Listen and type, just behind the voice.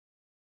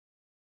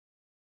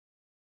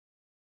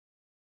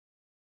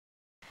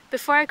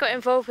Before I got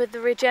involved with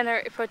the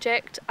Regenerate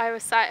project, I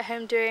was sat at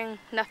home doing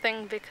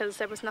nothing because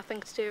there was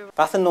nothing to do.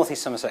 Bath and North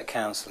East Somerset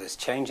Council is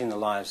changing the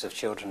lives of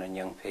children and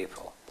young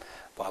people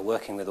by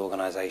working with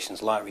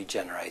organisations like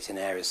Regenerate in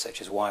areas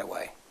such as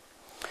Whiteway.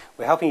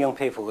 We're helping young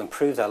people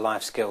improve their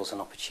life skills and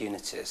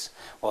opportunities,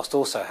 whilst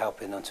also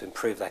helping them to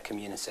improve their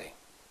community.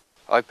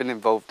 I've been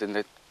involved in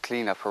the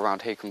clean-up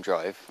around Haycombe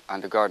Drive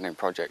and the gardening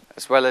project.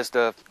 As well as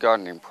the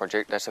gardening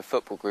project, there's a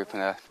football group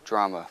and a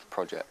drama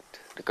project.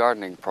 The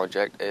gardening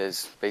project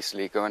is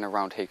basically going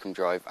around Haycombe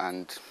Drive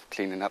and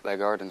cleaning up their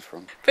gardens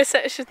from.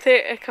 Perception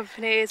Theatre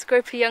Company is a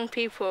group of young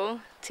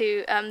people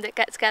that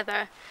get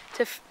together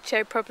to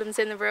show problems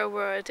in the real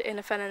world in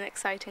a fun and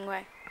exciting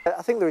way.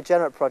 I think the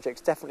Regenerate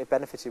project's definitely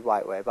benefited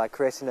Whiteway by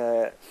creating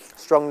a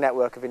strong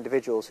network of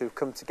individuals who've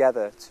come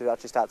together to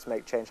actually start to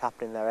make change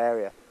happen in their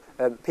area.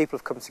 People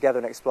have come together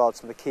and explored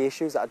some of the key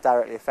issues that are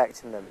directly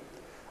affecting them,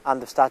 and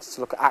have started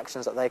to look at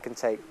actions that they can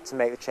take to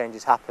make the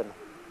changes happen.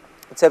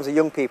 In terms of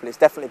young people, it's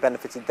definitely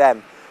benefited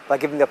them by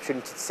giving the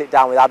opportunity to sit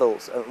down with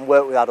adults and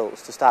work with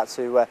adults to start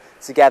to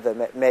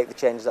together make the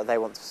changes that they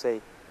want to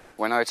see.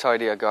 When I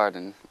tidy a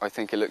garden, I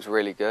think it looks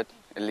really good.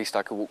 At least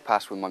I could walk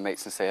past with my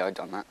mates and say I'd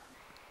done that.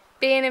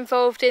 Being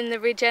involved in the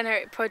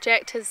Regenerate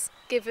project has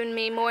given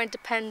me more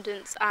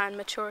independence and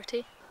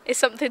maturity. It's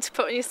something to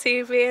put on your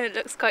CV and it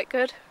looks quite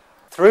good.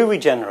 Through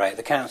Regenerate,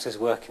 the Council is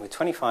working with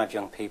 25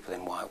 young people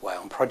in Whiteway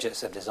on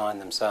projects they've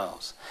designed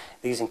themselves.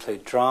 These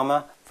include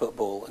drama,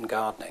 football and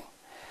gardening.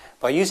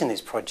 By using these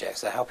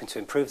projects, they're helping to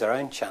improve their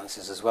own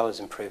chances as well as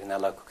improving their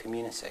local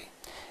community.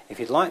 If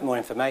you'd like more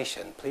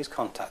information, please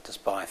contact us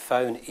by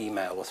phone,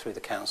 email or through the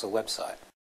Council website.